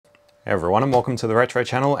Hey everyone, and welcome to the Retro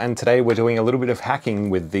channel, and today we're doing a little bit of hacking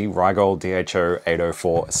with the Rigol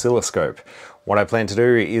DHO804 oscilloscope. What I plan to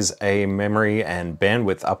do is a memory and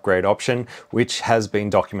bandwidth upgrade option, which has been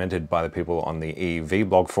documented by the people on the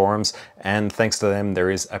EEVBlog forums, and thanks to them there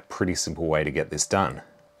is a pretty simple way to get this done.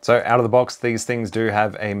 So out of the box, these things do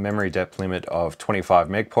have a memory depth limit of 25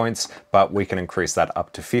 meg points, but we can increase that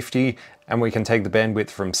up to 50, and we can take the bandwidth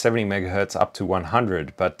from 70 megahertz up to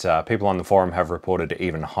 100, but people on the forum have reported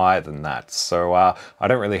even higher than that. So I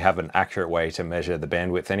don't really have an accurate way to measure the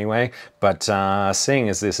bandwidth anyway, but seeing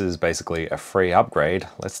as this is basically a free upgrade,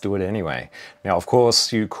 let's do it anyway. Now, of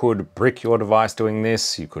course, you could brick your device doing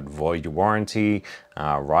this, you could void your warranty,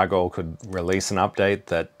 Rigol could release an update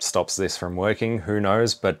that stops this from working, who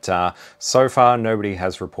knows, but so far nobody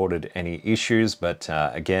has reported any issues, but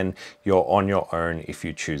again, you're on your own if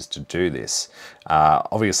you choose to do this.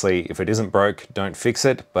 Obviously, if it isn't broke, don't fix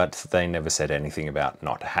it, but they never said anything about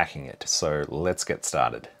not hacking it, so let's get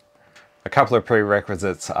started. A couple of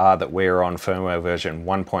prerequisites are that we're on firmware version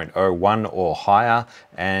 1.01 or higher,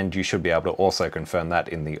 and you should be able to also confirm that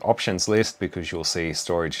in the options list because you'll see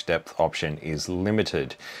storage depth option is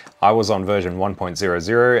limited. I was on version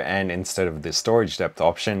 1.00, and instead of the storage depth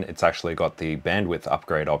option, it's actually got the bandwidth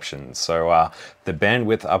upgrade option. So the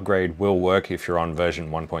bandwidth upgrade will work if you're on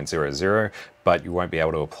version 1.00, but you won't be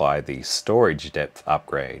able to apply the storage depth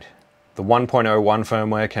upgrade. The 1.01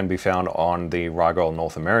 firmware can be found on the Rigol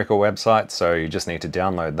North America website, so you just need to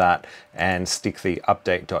download that and stick the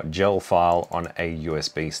update.gel file on a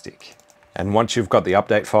USB stick. And once you've got the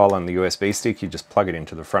update file on the USB stick, you just plug it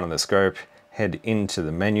into the front of the scope, head into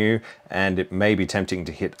the menu, and it may be tempting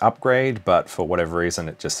to hit upgrade, but for whatever reason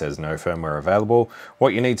it just says no firmware available.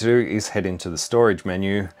 What you need to do is head into the storage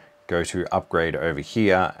menu, go to upgrade over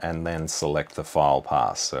here, and then select the file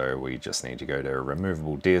path. So we just need to go to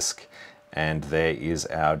removable disk, and there is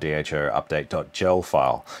our DHO update.gel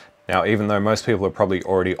file. Now, even though most people are probably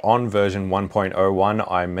already on version 1.01,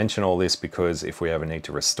 I mention all this because if we ever need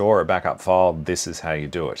to restore a backup file, this is how you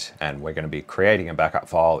do it. And we're going to be creating a backup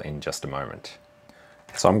file in just a moment.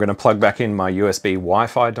 So I'm going to plug back in my USB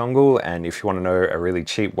Wi-Fi dongle, and if you want to know a really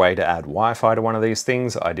cheap way to add Wi-Fi to one of these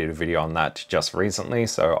things, I did a video on that just recently,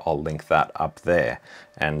 so I'll link that up there.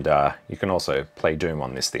 And you can also play Doom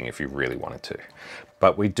on this thing if you really wanted to.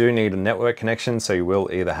 But we do need a network connection, so you will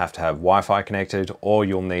either have to have Wi-Fi connected or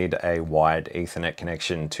you'll need a wired Ethernet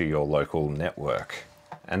connection to your local network.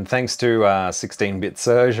 And thanks to 16-bit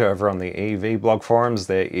Serge over on the EEVBlog forums,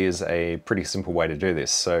 there is a pretty simple way to do this.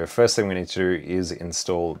 So first thing we need to do is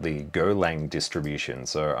install the Golang distribution.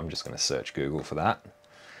 So I'm just going to search Google for that.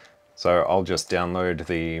 So I'll just download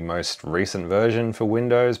the most recent version for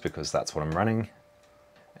Windows because that's what I'm running.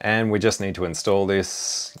 And we just need to install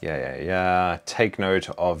this. Take note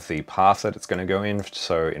of the path that it's going to go in.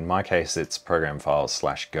 So in my case, it's program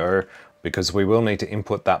files/go. because we will need to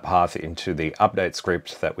input that path into the update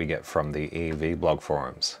script that we get from the EEVBlog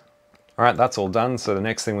forums. Alright, that's all done, so the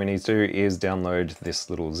next thing we need to do is download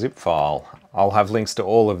this little zip file. I'll have links to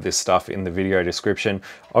all of this stuff in the video description.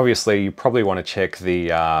 Obviously, you probably want to check the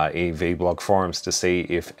EEVBlog forums to see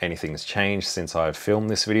if anything's changed since I've filmed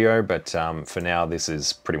this video, but for now, this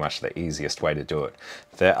is pretty much the easiest way to do it.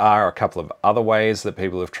 There are a couple of other ways that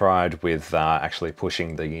people have tried with actually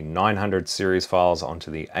pushing the 900 series files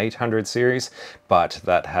onto the 800 series, but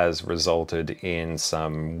that has resulted in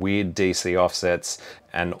some weird DC offsets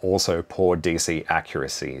and also poor DC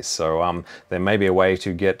accuracy. So there may be a way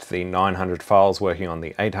to get the 900 files working on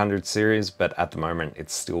the 800 series, but at the moment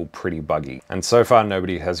it's still pretty buggy. And so far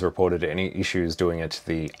nobody has reported any issues doing it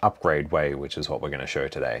the upgrade way, which is what we're going to show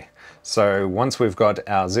today. So once we've got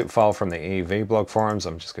our zip file from the EEVBlog forums,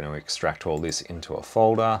 I'm just going to extract all this into a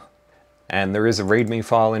folder. And there is a README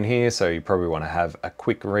file in here, so you probably want to have a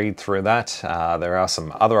quick read through that. There are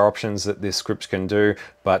some other options that this script can do,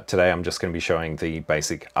 but today I'm just going to be showing the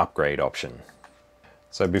basic upgrade option.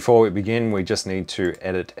 So before we begin, we just need to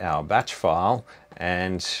edit our batch file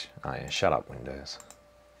and, shut up Windows.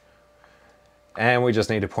 And we just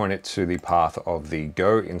need to point it to the path of the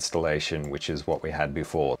Go installation, which is what we had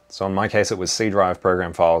before. So in my case, it was C drive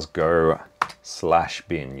program files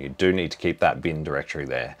go/bin. You do need to keep that bin directory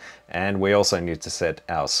there. And we also need to set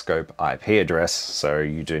our scope IP address, so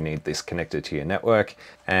you do need this connected to your network.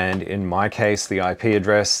 And in my case, the IP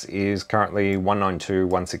address is currently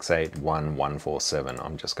 192.168.1.147.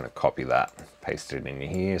 I'm just going to copy that, paste it in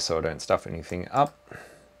here so I don't stuff anything up.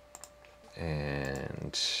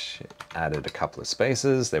 And added a couple of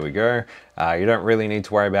spaces, there we go. You don't really need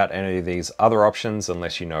to worry about any of these other options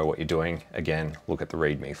unless you know what you're doing. Again, look at the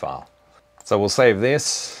README file. So we'll save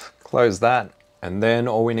this, close that, And then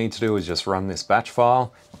all we need to do is just run this batch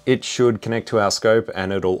file. It should connect to our scope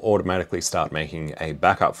and it'll automatically start making a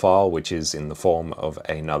backup file, which is in the form of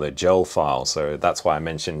another gel file. So that's why I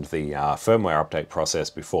mentioned the firmware update process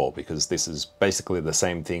before, because this is basically the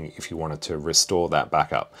same thing if you wanted to restore that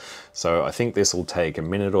backup. So I think this will take a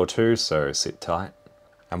minute or two, so sit tight.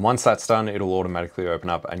 And once that's done, it'll automatically open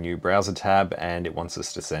up a new browser tab and it wants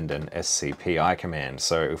us to send an scpi command.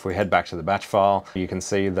 So if we head back to the batch file, you can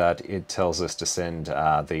see that it tells us to send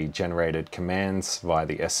the generated commands via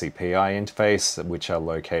the scpi interface, which are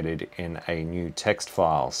located in a new text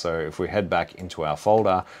file. So if we head back into our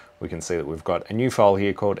folder, we can see that we've got a new file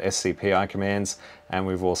here called scpi commands, and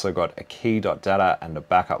we've also got a key.data and a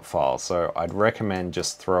backup file. So I'd recommend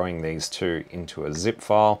just throwing these two into a zip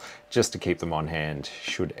file just to keep them on hand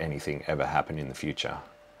should anything ever happen in the future.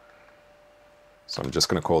 So I'm just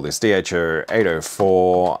going to call this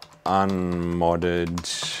DHO804 unmodded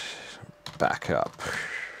backup.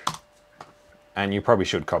 And you probably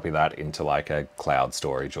should copy that into like a cloud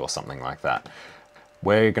storage or something like that.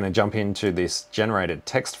 We're going to jump into this generated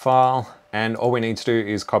text file, and all we need to do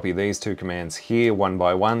is copy these two commands here one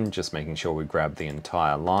by one, just making sure we grab the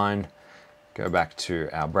entire line. Go back to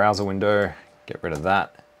our browser window, get rid of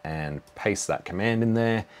that, and paste that command in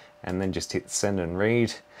there, and then just hit send and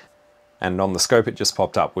read. And on the scope it just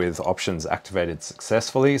popped up with options activated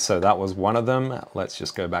successfully, so that was one of them. Let's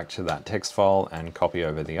just go back to that text file and copy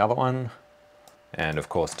over the other one. And of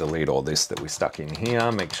course delete all this that we stuck in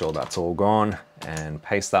here, make sure that's all gone, and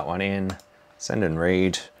paste that one in, send and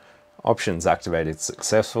read, options activated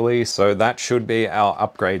successfully. So that should be our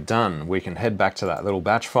upgrade done. We can head back to that little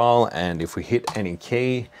batch file, and if we hit any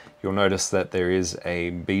key, you'll notice that there is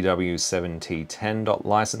a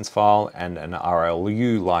bw7t10.license file and an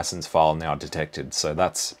RLU license file now detected. So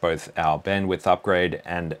that's both our bandwidth upgrade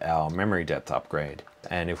and our memory depth upgrade.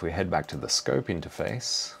 And if we head back to the scope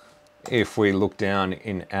interface, if we look down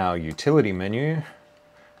in our utility menu,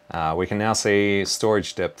 we can now see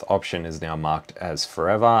storage depth option is now marked as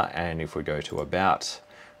forever. And if we go to about,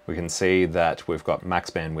 we can see that we've got max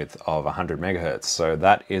bandwidth of 100 megahertz. So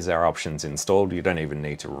that is our options installed. You don't even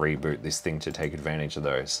need to reboot this thing to take advantage of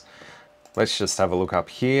those. Let's just have a look up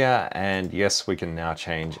here, and yes, we can now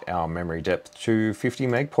change our memory depth to 50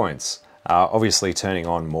 meg points. Obviously turning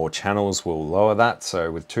on more channels will lower that.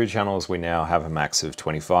 So with 2 channels, we now have a max of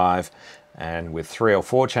 25. And with 3 or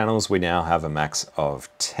 4 channels, we now have a max of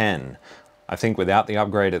 10. I think without the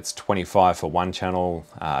upgrade, it's 25 for 1 channel,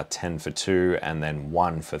 10 for 2, and then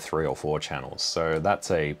 1 for 3 or 4 channels. So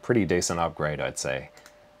that's a pretty decent upgrade, I'd say.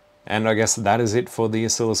 And I guess that is it for the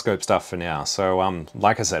oscilloscope stuff for now. So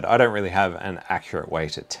like I said, I don't really have an accurate way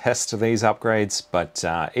to test these upgrades, but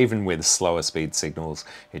even with slower speed signals,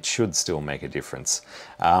 it should still make a difference.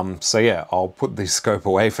 So yeah, I'll put the scope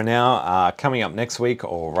away for now. Coming up next week,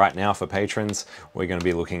 or right now for patrons, we're going to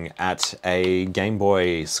be looking at a Game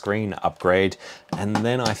Boy screen upgrade. And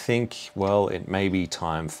then I think, well, it may be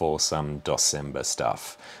time for some December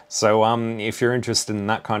stuff. So if you're interested in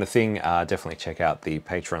that kind of thing, definitely check out the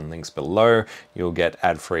Patreon links below. You'll get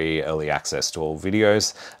ad-free early access to all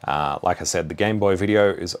videos. Like I said, the Game Boy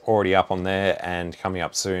video is already up on there, and coming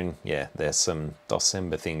up soon, yeah, there's some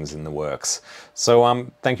December things in the works.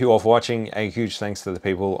 So thank you all for watching. A huge thanks to the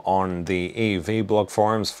people on the EEVBlog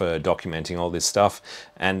forums for documenting all this stuff,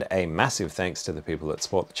 and a massive thanks to the people that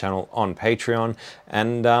support the channel on Patreon.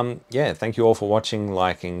 And yeah, thank you all for watching,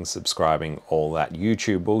 liking, subscribing, all that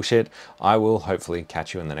YouTube bullshit. I will hopefully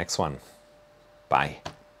catch you in the next one. Bye.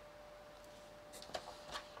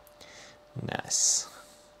 Nice.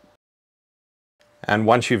 And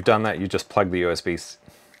once you've done that, you just plug the USB.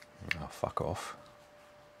 Oh, fuck off.